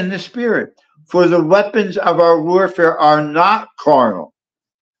only in the spirit. For the weapons of our warfare are not carnal,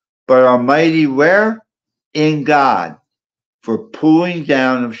 but are mighty where? In God, for pulling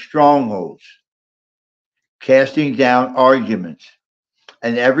down of strongholds, casting down arguments,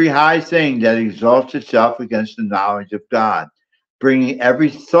 and every high thing that exalts itself against the knowledge of God, bringing every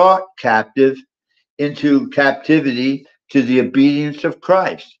thought captive into captivity to the obedience of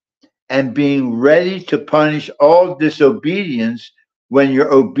Christ, and being ready to punish all disobedience when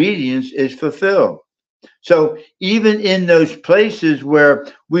your obedience is fulfilled. So even in those places where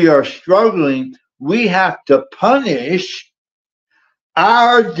we are struggling, we have to punish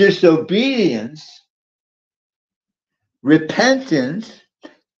our disobedience, repentance,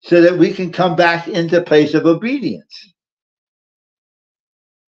 so that we can come back into place of obedience.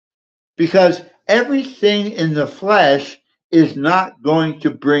 Because everything in the flesh is not going to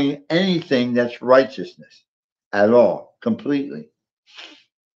bring anything that's righteousness at all, completely.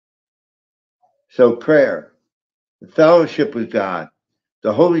 So prayer, the fellowship with God,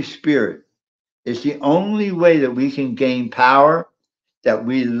 the Holy Spirit is the only way that we can gain power, that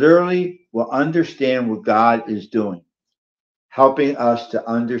we literally will understand what God is doing, helping us to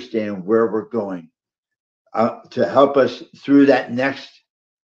understand where we're going, to help us through that next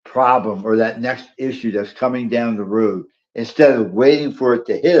problem or that next issue that's coming down the road, instead of waiting for it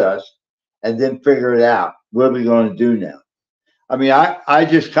to hit us and then figure it out. What are we going to do now? I mean, I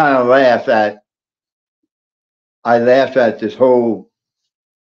just kind of laugh at this whole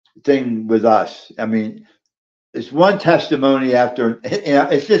thing with us. I mean, it's one testimony after,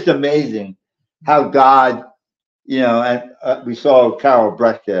 it's just amazing how God, and we saw Carol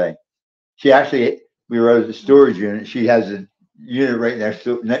Breck today. She actually, we were at the storage unit. She has a unit right next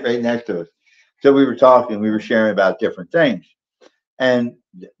to us. So we were talking, we were sharing about different things. And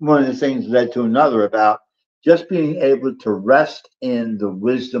one of the things led to another about Just being able to rest in the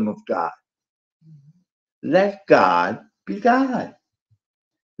wisdom of God. Let God be God.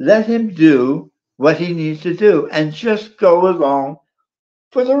 Let him do what he needs to do and just go along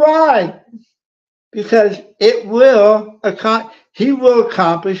for the ride because he will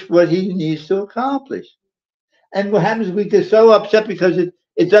accomplish what he needs to accomplish. And what happens, we get so upset because it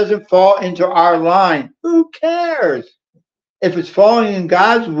doesn't fall into our line. Who cares? If it's falling in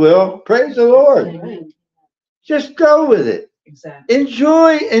God's will, praise the Lord. Amen. Just go with it. Exactly.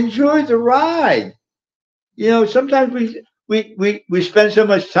 Enjoy the ride. Sometimes we spend so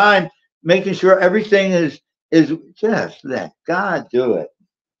much time making sure everything is just let God do it.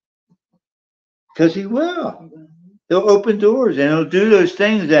 Because he will. He'll open doors and he'll do those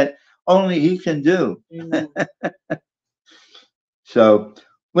things that only he can do. Amen. So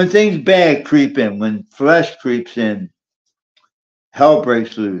when things bad creep in, when flesh creeps in, hell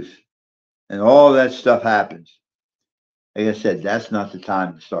breaks loose, and all that stuff happens. Like I said, that's not the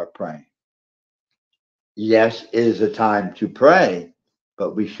time to start praying. Yes, it is a time to pray,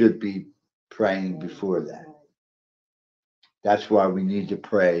 but we should be praying before that. That's why we need to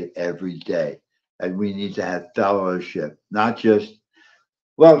pray every day. And we need to have fellowship, not just,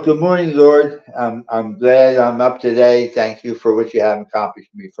 well, good morning, Lord. I'm glad I'm up today. Thank you for what you have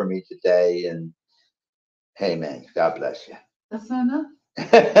accomplished for me today. And amen. God bless you. That's not enough.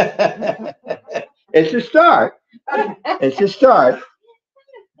 It's a start. It's a start.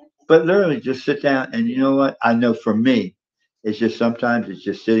 But literally just sit down and you know what? I know for me, it's just sometimes it's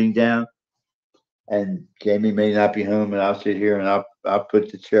just sitting down and Jamie may not be home and I'll sit here and I'll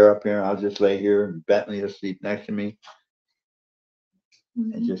put the chair up here and I'll just lay here and Bentley will sleep next to me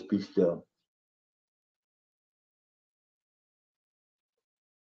and just be still.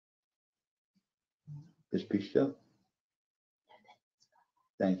 Just be still.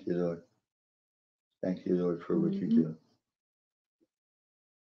 Thank you, Lord. Thank you, Lord, for what you do.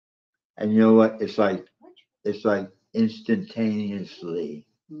 And you know what? It's like instantaneously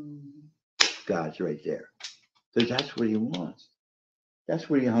God's right there. Because that's what he wants. That's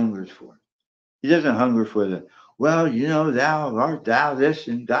what he hungers for. He doesn't hunger for thou art thou this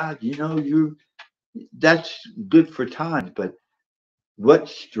and God, that's good for times, but what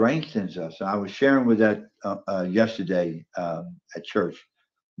strengthens us? I was sharing with that yesterday at church.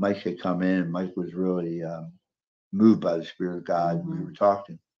 Mike had come in. Mike was really moved by the Spirit of God. And we were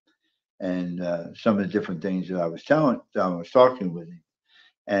talking, and some of the different things that I was talking with him,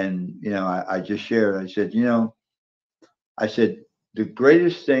 and I just shared. I said the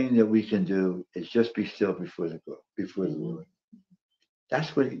greatest thing that we can do is just be still before the Lord.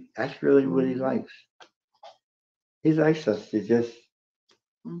 That's really what he likes. He likes us to just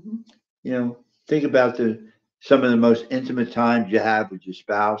think about some of the most intimate times you have with your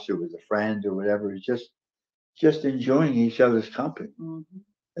spouse or with a friend or whatever. It's just enjoying each other's company.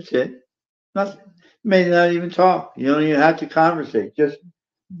 That's it. Nothing. You may not even talk. You don't even have to conversate. Just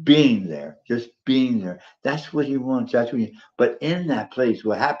being there. That's what he wants. But in that place,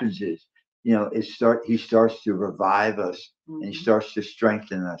 what happens is, he starts to revive us and he starts to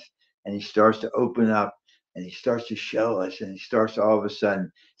strengthen us and he starts to open up and he starts to show us and he starts all of a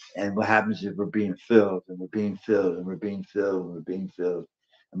sudden. And what happens is we're being filled and we're being filled and we're being filled and we're being filled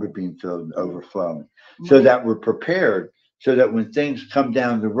and we're being filled and overflowing so that we're prepared so that when things come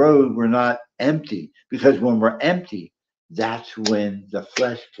down the road, we're not empty, because when we're empty, that's when the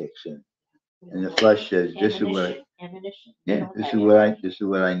flesh kicks in. And the flesh says, this is what I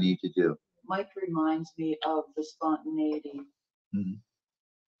need to do. Mike reminds me of the spontaneity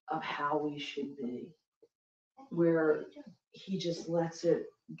of how we should be, where he just lets it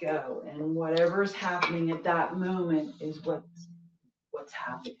go, and whatever's happening at that moment is what's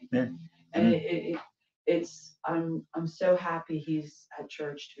happening. And I'm so happy he's at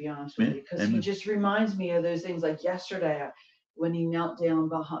church, to be honest with you, because he just reminds me of those things, like yesterday when he knelt down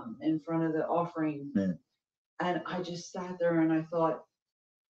in front of the offering, and I just sat there and I thought,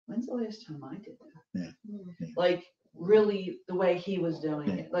 when's the last time I did that? Like really the way he was doing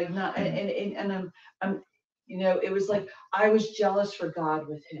it, like not, and I'm it was like I was jealous for God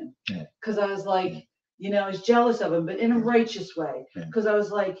with him, because I was like, I was jealous of him, but in a righteous way, because I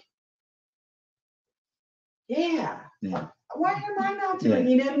was like, why am I not doing?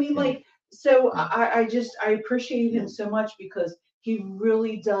 You know what I mean? Like, so I appreciate him so much, because he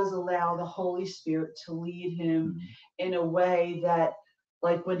really does allow the Holy Spirit to lead him in a way that,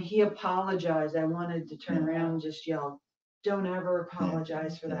 like when he apologized, I wanted to turn around and just yell, "Don't ever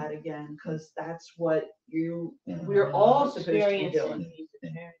apologize for that again," because that's what we're all supposed to be doing.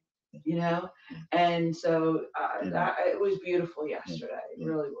 you know? And so it was beautiful yesterday. It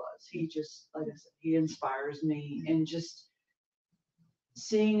really was. He just, like I said, he inspires me, and just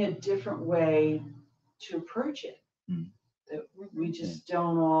seeing a different way to approach it. That we just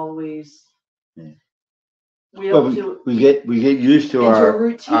don't always. We get used to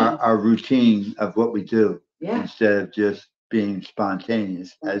our routine of what we do, Yeah. instead of just being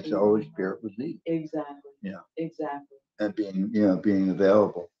spontaneous as the Holy Spirit would lead. Exactly. Yeah. Exactly. And being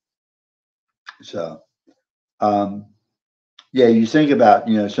available. So, yeah, you think about,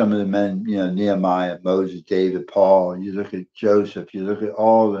 some of the men, Nehemiah, Moses, David, Paul, you look at Joseph, you look at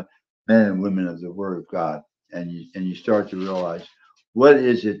all the men and women of the Word of God, and you start to realize, what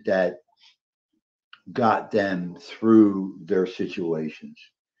is it that got them through their situations?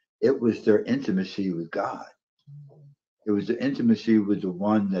 It was their intimacy with God. It was the intimacy with the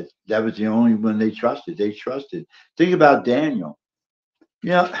one that was the only one they trusted. They trusted. Think about Daniel.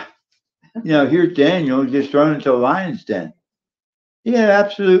 Here's Daniel gets thrown into the lion's den. Yeah,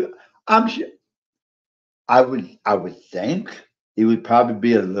 absolutely. I'm sure. I would think he would probably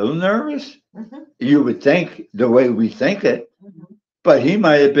be a little nervous. You would think the way we think it, but he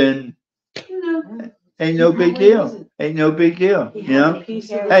might have been. Ain't no big deal. Ain't no big deal.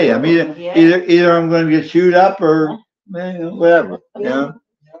 Hey, I'm either I'm going to get chewed up or whatever.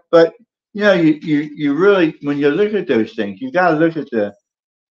 But you really, when you look at those things, you got to look at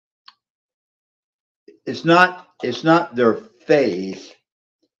it's not their faith,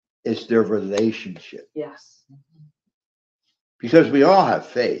 it's their relationship. Yes. Because we all have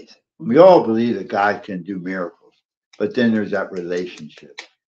faith. We all believe that God can do miracles, but then there's that relationship,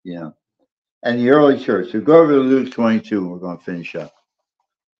 And the early church. So go over to Luke 22 and we're going to finish up.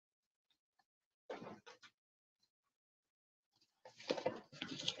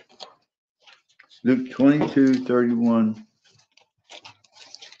 Luke 22:31.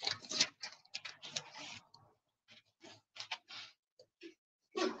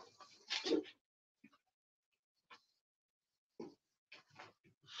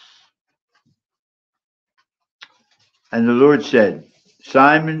 And the Lord said,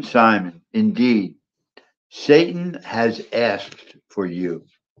 Simon, Simon, indeed, Satan has asked for you,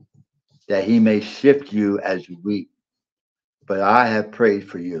 that he may sift you as wheat. But I have prayed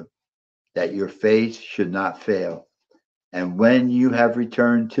for you, that your faith should not fail. And when you have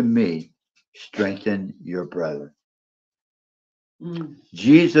returned to me, strengthen your brethren.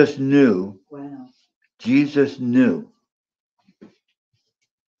 Jesus knew. Wow. Jesus knew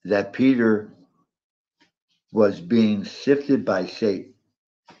that Peter was being sifted by Satan.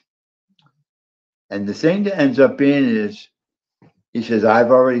 And the thing that ends up being is, he says,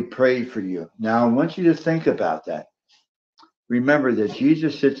 I've already prayed for you. Now, I want you to think about that. Remember that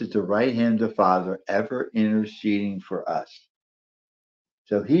Jesus sits at the right hand of the Father, ever interceding for us.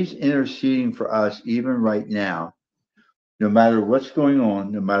 So he's interceding for us even right now, no matter what's going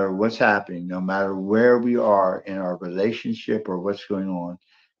on, no matter what's happening, no matter where we are in our relationship or what's going on,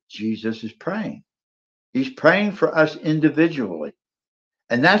 Jesus is praying. He's praying for us individually.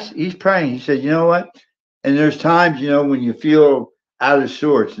 And he's praying. He said, you know what? And there's times, when you feel out of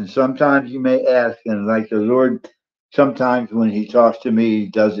sorts, and sometimes you may ask, and like the Lord, sometimes when he talks to me, he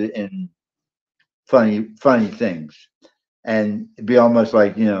does it in funny things. And it'd be almost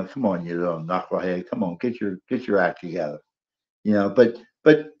like, come on, you little knucklehead, come on, get your act together. But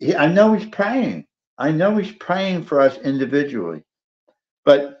I know he's praying. I know he's praying for us individually.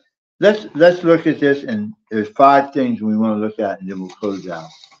 But let's look at this, and there's 5 things we want to look at, and then we'll close out.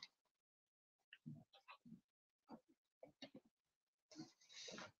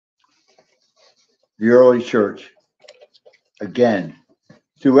 The early church, again,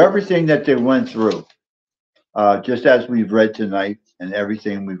 through everything that they went through, just as we've read tonight and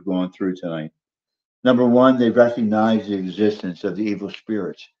everything we've gone through tonight. Number 1, they recognized the existence of the evil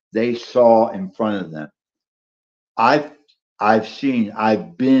spirits. They saw in front of them. I've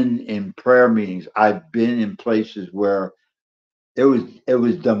been in prayer meetings. I've been in places where it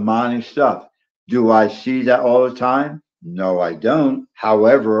was demonic stuff. Do I see that all the time? No, I don't.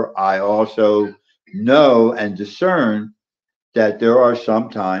 However, I also know and discern that there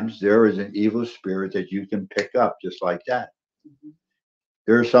is an evil spirit that you can pick up just like that.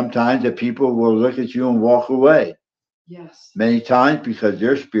 There are some times that people will look at you and walk away. Yes. Many times because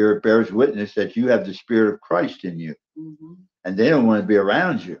their spirit bears witness that you have the Spirit of Christ in you. And they don't want to be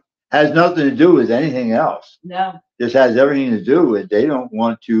around you. Has nothing to do with anything else. No. This has everything to do with they don't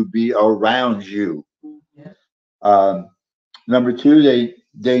want to be around you. Number 2,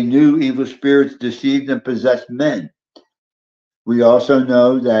 they knew evil spirits deceived and possessed men. We also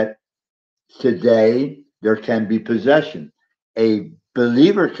know that today there can be possession. A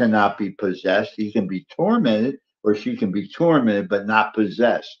believer cannot be possessed. He can be tormented, or she can be tormented but not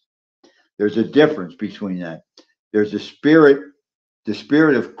possessed. There's a difference between that. There's a spirit. The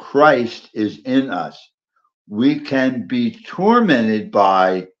spirit of Christ is in us. We can be tormented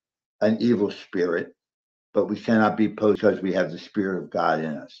by an evil spirit, but we cannot be possessed because we have the Spirit of God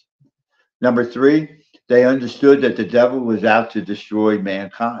in us. Number three, they understood that the devil was out to destroy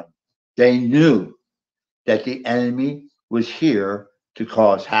mankind. They knew that the enemy was here to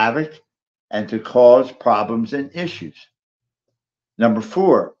cause havoc and to cause problems and issues. Number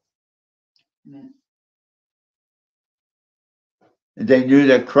four, they knew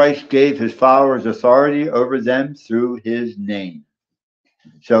that Christ gave his followers authority over them through his name.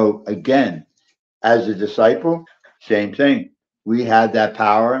 So again, as a disciple, same thing. We have that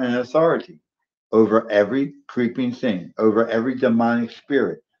power and authority over every creeping thing, over every demonic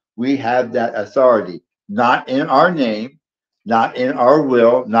spirit. We have that authority, not in our name, not in our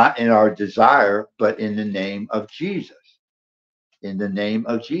will, not in our desire, but in the name of Jesus. In the name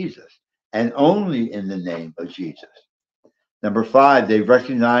of Jesus, and only in the name of Jesus. Number five, they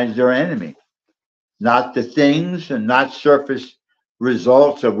recognized their enemy, not the things and not surface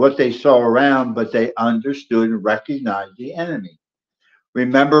results of what they saw around, but they understood and recognized the enemy.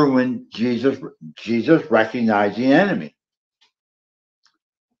 Remember when Jesus recognized the enemy.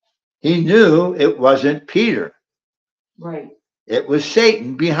 He knew it wasn't Peter. Right. It was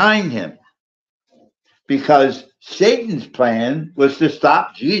Satan behind him. Because Satan's plan was to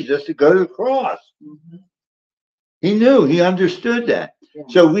stop Jesus to go to the cross. Mm-hmm. He knew, he understood that. Yeah.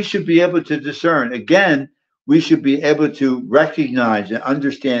 So we should be able to discern. Again, we should be able to recognize and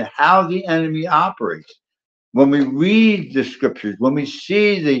understand how the enemy operates. When we read the scriptures, when we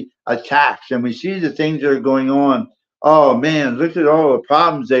see the attacks and we see the things that are going on, oh man, look at all the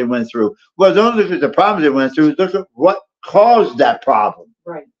problems they went through. Well, don't look at the problems they went through, look at what caused that problem.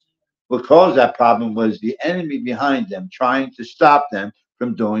 Right. What caused that problem was the enemy behind them trying to stop them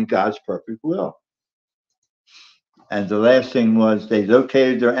from doing God's perfect will. And the last thing was they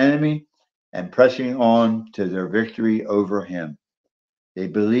located their enemy and pressing on to their victory over him. They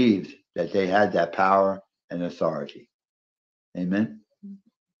believed that they had that power and authority. Amen.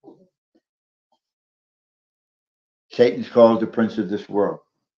 Satan's called the prince of this world.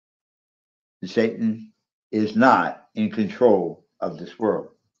 And Satan is not in control of this world.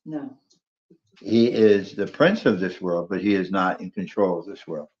 No. He is the prince of this world, but he is not in control of this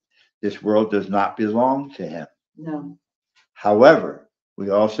world. This world does not belong to him. No. However, we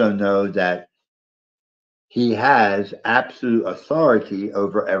also know that he has absolute authority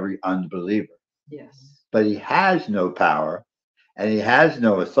over every unbeliever. Yes. But he has no power and he has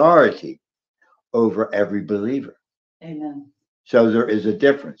no authority over every believer. Amen. So there is a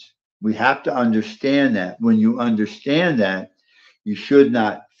difference. We have to understand that. When you understand that, you should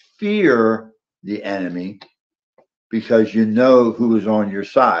not fear the enemy because you know who is on your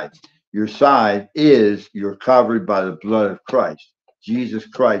side. Your side is you're covered by the blood of Christ, Jesus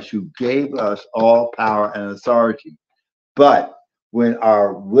Christ, who gave us all power and authority. But when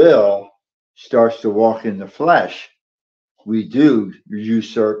our will starts to walk in the flesh, we do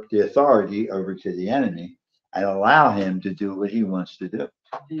usurp the authority over to the enemy and allow him to do what he wants to do.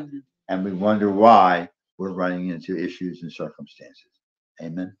 Amen. And we wonder why we're running into issues and circumstances.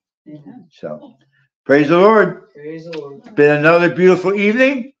 Amen. Amen. So praise the Lord. Praise the Lord. It's been another beautiful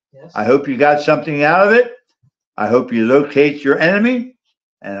evening. Yes. I hope you got something out of it. I hope you locate your enemy.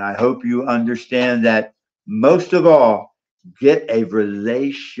 And I hope you understand that most of all, get a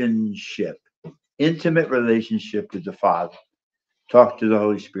relationship, intimate relationship with the Father. Talk to the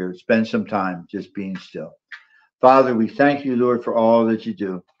Holy Spirit. Spend some time just being still. Father, we thank you, Lord, for all that you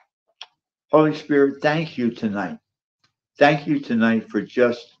do. Holy Spirit, thank you tonight. Thank you tonight for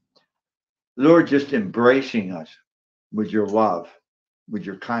just, Lord, just embracing us with your love, with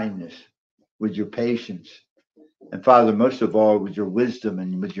your kindness, with your patience. And Father, most of all, with your wisdom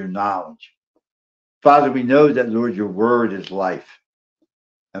and with your knowledge. Father, we know that, Lord, your word is life.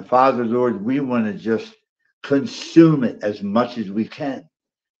 And Father, Lord, we want to just consume it as much as we can.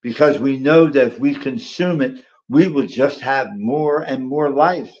 Because we know that if we consume it, we will just have more and more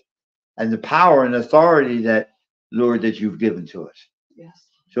life and the power and authority that, Lord, that you've given to us. Yes.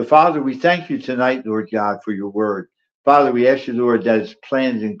 So, Father, we thank you tonight, Lord God, for your word. Father, we ask you, Lord, that it's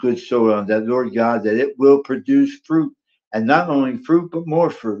planted in good soil and that, Lord God, that it will produce fruit, and not only fruit, but more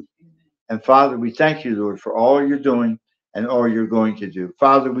fruit. And Father, we thank you, Lord, for all you're doing and all you're going to do.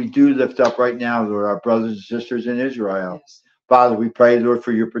 Father, we do lift up right now, Lord, our brothers and sisters in Israel. Yes. Father, we pray, Lord,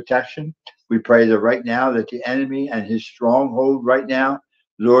 for your protection. We pray that right now that the enemy and his stronghold right now,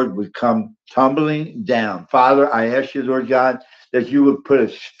 Lord, would come tumbling down. Father, I ask you, Lord God, that you would put a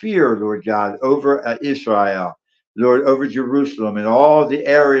sphere, Lord God, over Israel, Lord, over Jerusalem and all the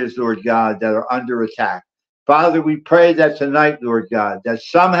areas, Lord God, that are under attack. Father, we pray that tonight, Lord God, that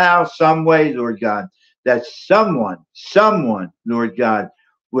somehow, some way, Lord God, that someone, Lord God,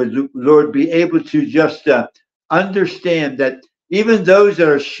 would, Lord, be able to just understand that even those that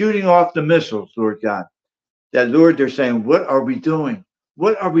are shooting off the missiles, Lord God, that, Lord, they're saying, what are we doing?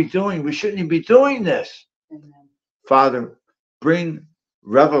 What are we doing? We shouldn't even be doing this. Amen. Father, bring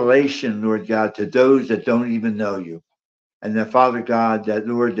revelation, Lord God, to those that don't even know you. And that, Father God, that,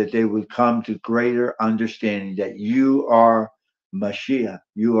 Lord, that they would come to greater understanding that you are Mashiach,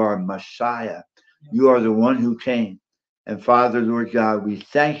 you are Messiah, you are the one who came. And Father, Lord God, we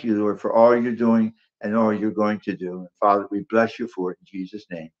thank you, Lord, for all you're doing and all you're going to do. And Father, we bless you for it in Jesus'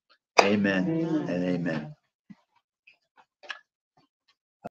 name. Amen, Amen. and amen.